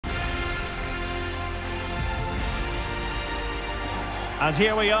And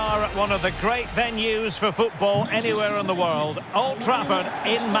here we are at one of the great venues for football anywhere in the world, Old Trafford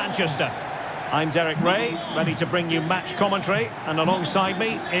in Manchester. I'm Derek Ray, ready to bring you match commentary, and alongside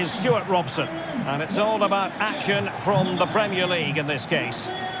me is Stuart Robson. And it's all about action from the Premier League in this case.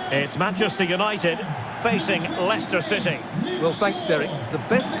 It's Manchester United facing Leicester City. Well, thanks, Derek. The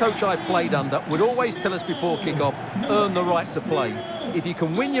best coach I played under would always tell us before kick-off, earn the right to play. If you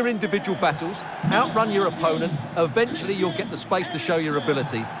can win your individual battles, outrun your opponent, eventually you'll get the space to show your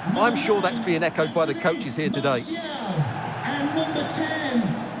ability. I'm sure that's being echoed by the coaches here today. And number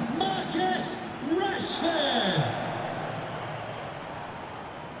 10, Marcus Rashford.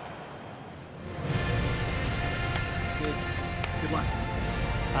 Good luck.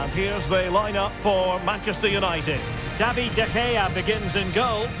 And here's the lineup for Manchester United. David De Gea begins in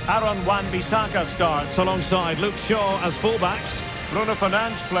goal. Aaron Wan-Bissaka starts alongside Luke Shaw as fullbacks. Bruno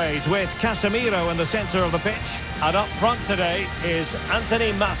Fernandes plays with Casemiro in the centre of the pitch. And up front today is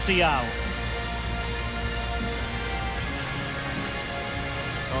Anthony Martial.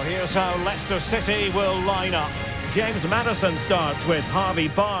 Well, here's how Leicester City will line up. James Maddison starts with Harvey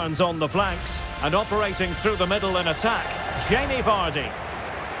Barnes on the flanks. And operating through the middle in attack, Jamie Vardy.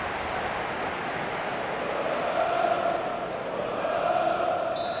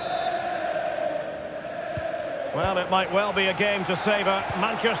 Well, it might well be a game to savour.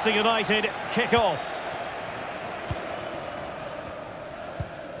 Manchester United kick off.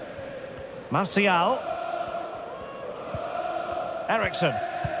 Martial. Eriksen.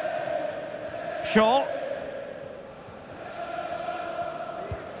 Shaw.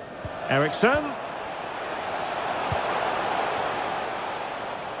 Eriksen.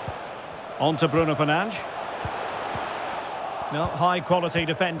 On to Bruno Fernandes. No, high quality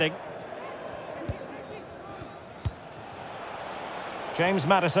defending. James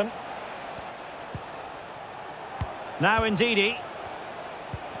Maddison. Now Ndidi.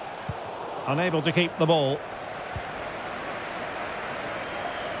 Unable to keep the ball.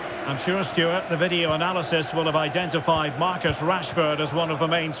 I'm sure, Stuart, the video analysis will have identified Marcus Rashford as one of the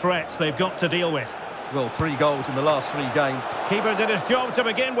main threats they've got to deal with. Well, 3 goals in the last 3 games. Keeper did his job to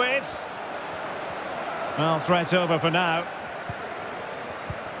begin with. Well, threat over for now.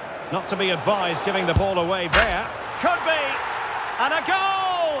 Not to be advised giving the ball away there. Could be. And a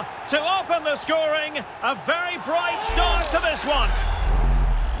goal to open the scoring. A very bright start to this one.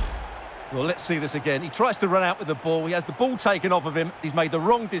 Well, let's see this again. He tries to run out with the ball. He has the ball taken off of him. He's made the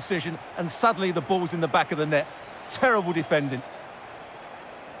wrong decision. And suddenly the ball's in the back of the net. Terrible defending.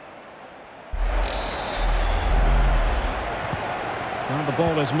 Well, the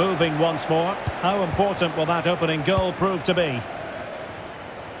ball is moving once more. How important will that opening goal prove to be?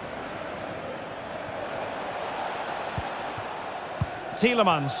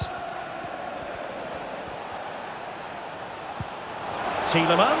 Tielemans.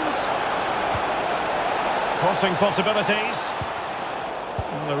 Crossing possibilities.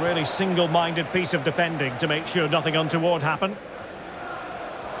 And a really single-minded piece of defending to make sure nothing untoward happened.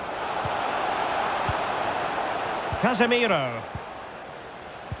 Casemiro.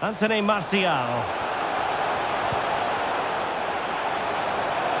 Anthony Martial.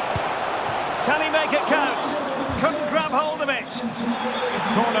 Can he make it count? Couldn't grab hold of it.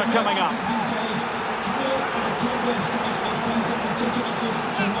 Corner coming up.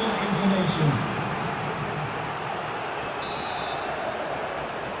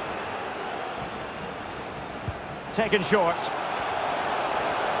 Taken short.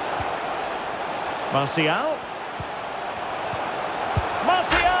 Martial.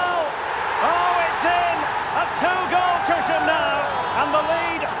 Oh, it's in! A 2-goal cushion now, and the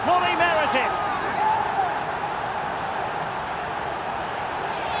lead fully merited.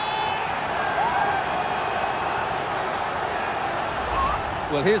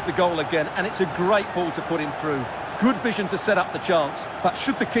 Well, here's the goal again, and it's a great ball to put him through. Good vision to set up the chance, but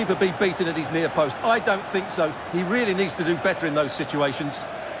should the keeper be beaten at his near post? I don't think so. He really needs to do better in those situations.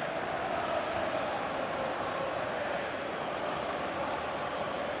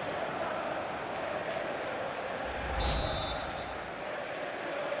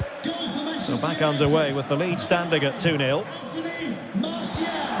 So back underway with the lead standing at 2-0. Anthony Martial.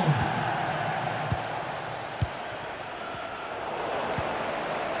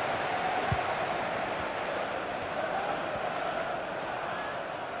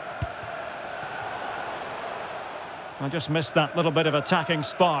 I just missed that little bit of attacking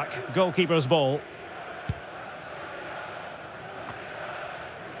spark. Goalkeeper's ball.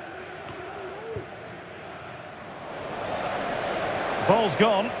 Ball's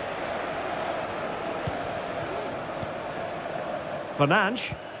gone.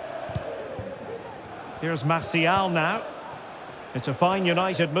 Fernandes. Here's Martial now. It's a fine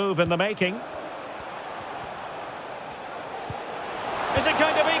United move in the making. Is it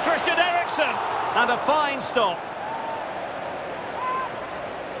going to be Christian Eriksen? And a fine stop.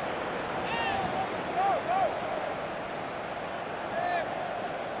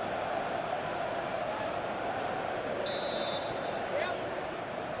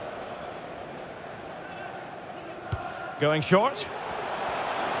 Going short.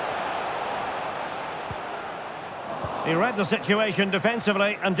 He read the situation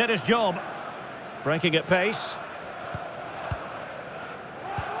defensively and did his job. Breaking at pace.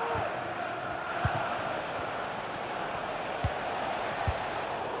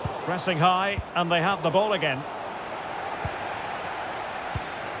 Pressing high, and they have the ball again.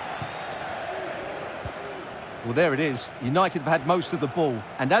 Well, there it is. United have had most of the ball,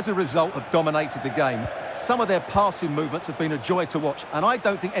 and as a result have dominated the game. Some of their passing movements have been a joy to watch, and I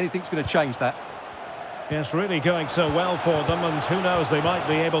don't think anything's going to change that. Yes, really going so well for them, and who knows, they might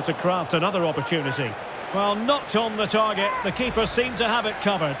be able to craft another opportunity. Well, not on the target. The keeper seemed to have it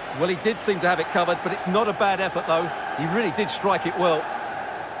covered. Well, he did seem to have it covered, but it's not a bad effort, though. He really did strike it well.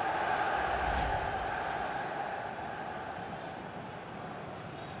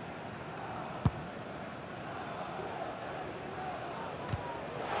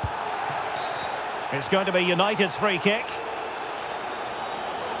 It's going to be United's free kick.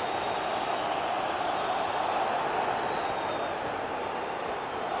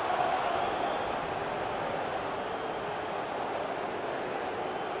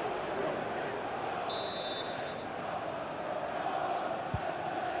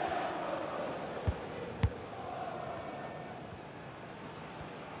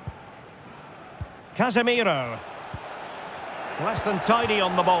 Casemiro. Less than tidy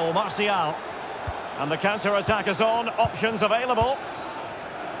on the ball, Martial. And the counter-attack is on, options available.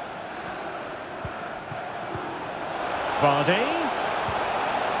 Vardy.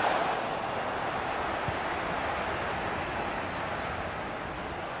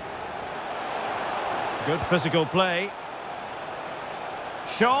 Good physical play.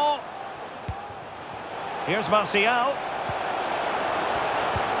 Shaw. Here's Martial.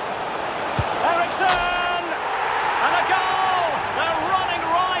 Eriksen! And a goal! They're running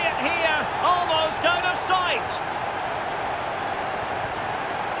riot here, almost out of sight.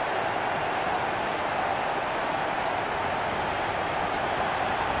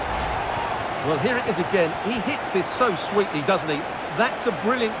 Well, here it is again. He hits this so sweetly, doesn't he? That's a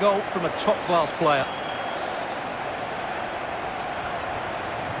brilliant goal from a top-class player.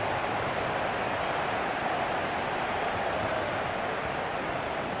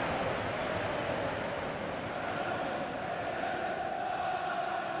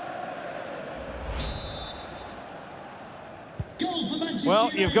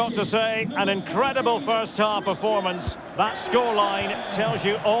 Well, you've got to say, an incredible first-half performance. That scoreline tells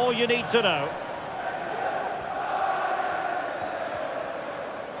you all you need to know.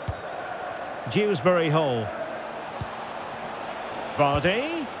 Dewsbury Hall.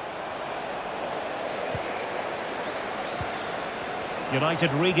 Vardy.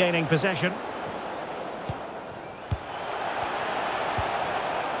 United regaining possession.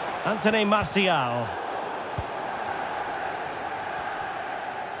 Anthony Martial.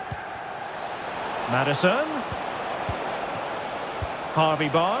 Maddison. Harvey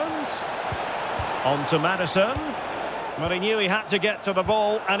Barnes. On to Maddison. But he knew he had to get to the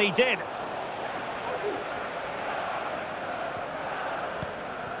ball, and he did.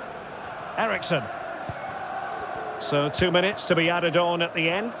 Eriksen. So 2 minutes to be added on at the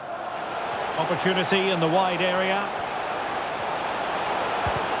end. Opportunity in the wide area.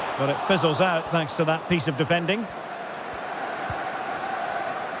 But it fizzles out thanks to that piece of defending.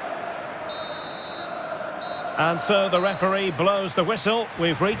 And so the referee blows the whistle.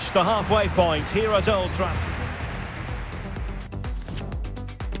 We've reached the halfway point here at Old Trafford.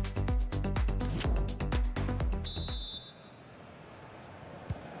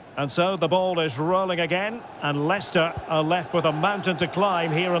 And so the ball is rolling again, and Leicester are left with a mountain to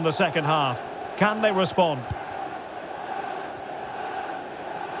climb here in the second half. Can they respond?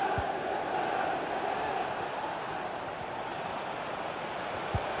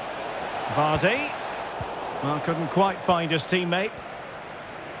 Vardy. Well, couldn't quite find his teammate.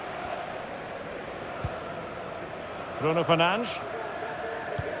 Bruno Fernandes.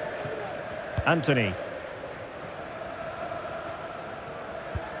 Anthony.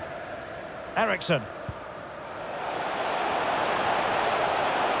 Eriksen.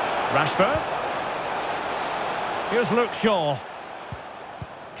 Rashford. Here's Luke Shaw.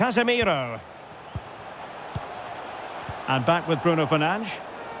 Casemiro. And back with Bruno Fernandes.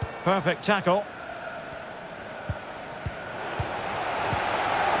 Perfect tackle.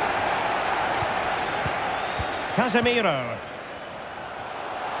 Casemiro.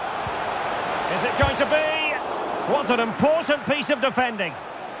 Is it going to be? What an important piece of defending.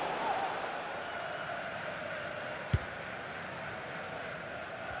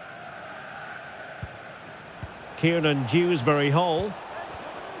 Kieran Dewsbury-Hall.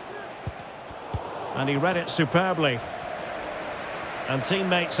 And he read it superbly. And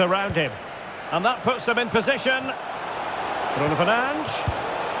teammates around him. And that puts them in position. Bruno Fernandes.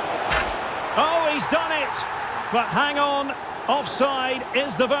 Oh, he's done it! But hang on, offside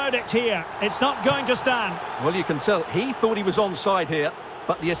is the verdict here. It's not going to stand. Well, you can tell he thought he was onside here,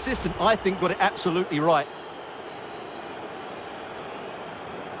 but the assistant, I think, got it absolutely right.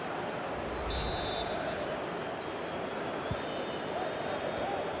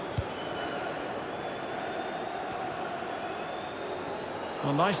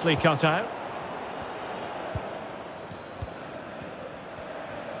 Well, nicely cut out.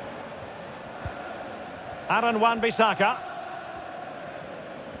 Aaron Wan-Bissaka.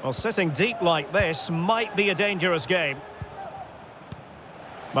 Well, sitting deep like this might be a dangerous game.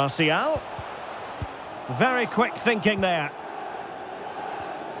 Martial. Very quick thinking there.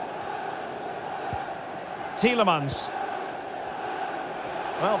 Tielemans.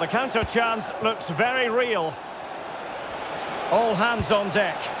 Well, the counter chance looks very real. All hands on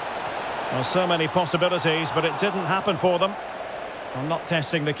deck. Well, so many possibilities, but it didn't happen for them. I'm not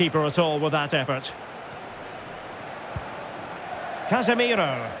testing the keeper at all with that effort.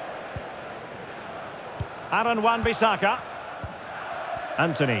 Casemiro. Aaron Wan-Bissaka.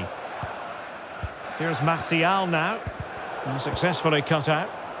 Anthony. Here's Martial now. And successfully cut out.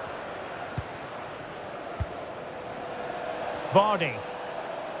 Vardy.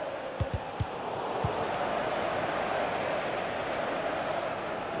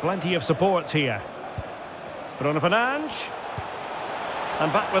 Plenty of support here. Bruno Fernandes.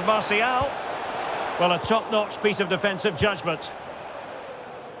 And back with Martial. Well, a top-notch piece of defensive judgment.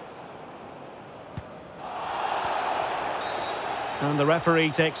 And the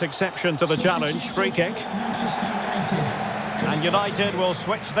referee takes exception to the challenge. Free kick. And United will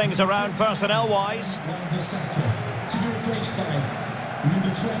switch things around personnel-wise. To be replaced by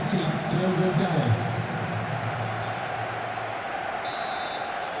number 20, Diogo Dalot.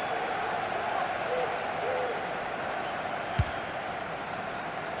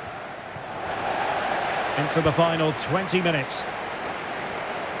 Into the final 20 minutes.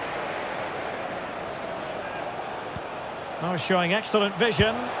 Oh, showing excellent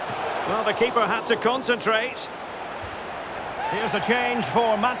vision. Well, the keeper had to concentrate. Here's a change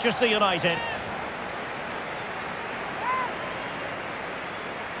for Manchester United.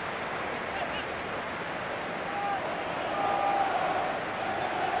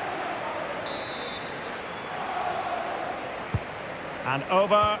 And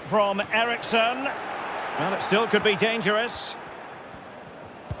over from Ericsson. Well, it still could be dangerous.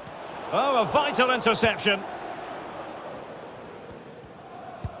 Oh, a vital interception.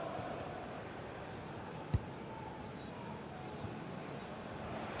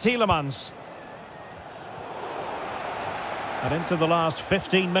 Tielemans. And into the last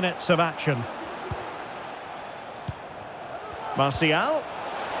 15 minutes of action. Martial.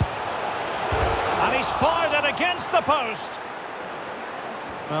 And he's fired it against the post.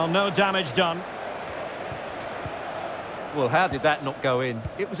 Well, no damage done. Well, how did that not go in?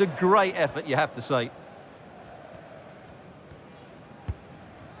 It was a great effort, you have to say.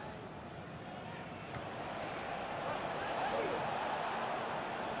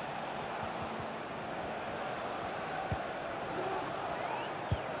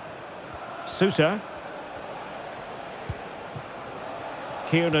 Sousa.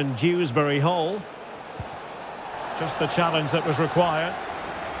 Kieran Dewsbury-Hall. Just the challenge that was required.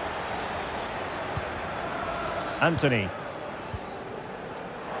 Anthony.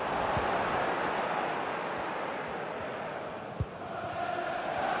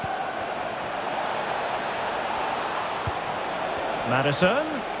 Maddison.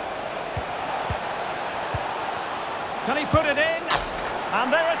 Can he put it in?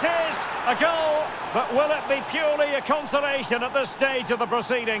 And there it is, a goal. But will it be purely a consolation at this stage of the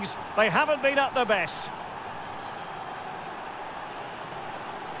proceedings? They haven't been at their best.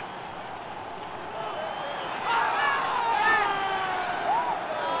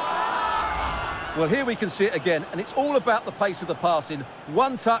 Well, here we can see it again, and it's all about the pace of the passing.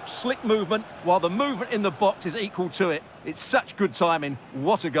 One touch, slick movement, while the movement in the box is equal to it. It's such good timing.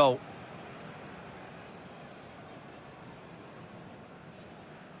 What a goal.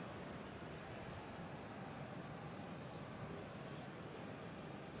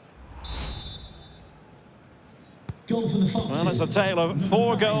 Goal for the Foxes. Well, it's a tale of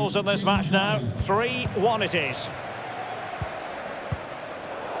 4 goals in this match now. 3-1 it is.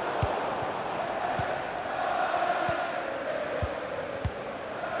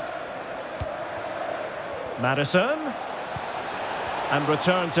 Maddison. And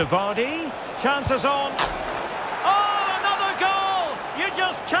return to Vardy. Chances on. Oh, another goal! You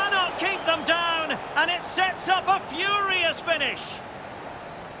just cannot keep them down, and it sets up a furious finish.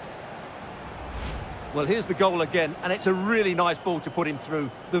 Well, here's the goal again, and it's a really nice ball to put him through.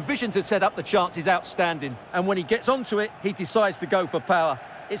 The vision to set up the chance is outstanding, and when he gets onto it, he decides to go for power.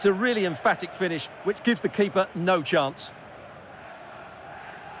 It's a really emphatic finish, which gives the keeper no chance.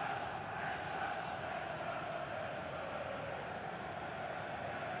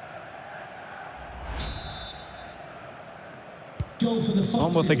 Goal for the Foxes.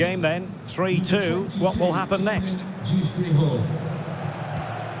 On with the game then. 3-2. What will happen next? Dewsbury Hall.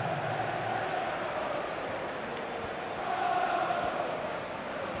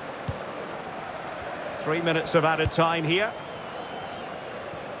 Three minutes of added time here.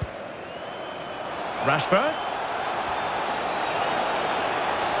 Rashford.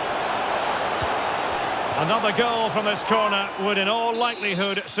 Another goal from this corner would in all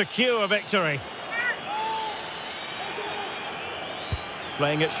likelihood secure victory.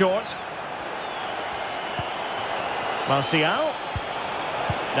 Playing it short. Martial.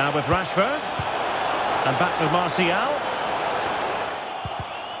 Now with Rashford. And back with Martial.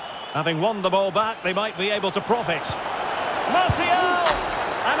 Having won the ball back, they might be able to profit. Martial!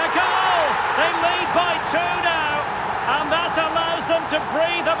 And a goal! They lead by 2 now. And that allows them to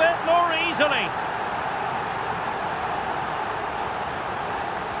breathe a bit more easily.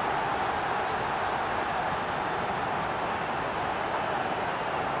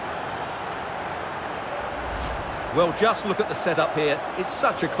 Well, just look at the setup here. It's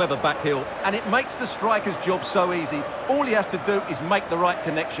such a clever backheel, and it makes the striker's job so easy. All he has to do is make the right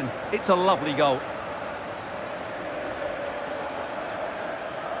connection. It's a lovely goal.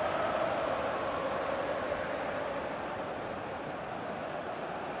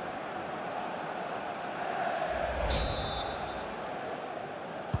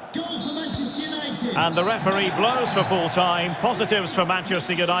 Goal for Manchester United. And the referee blows for full time. Positives for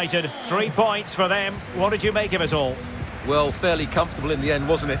Manchester United. 3 points for them. What did you make of it all? Well, fairly comfortable in the end,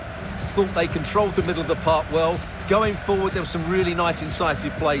 wasn't it? Thought they controlled the middle of the park well. Going forward, there was some really nice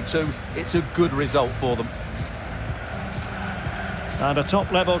incisive play too. It's a good result for them. And a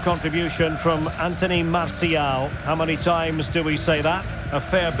top-level contribution from Anthony Martial. How many times do we say that? A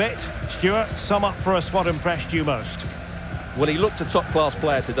fair bit. Stuart, sum up for us what impressed you most. Well, he looked a top-class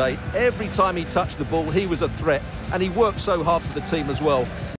player today. Every time he touched the ball, he was a threat, and he worked so hard for the team as well.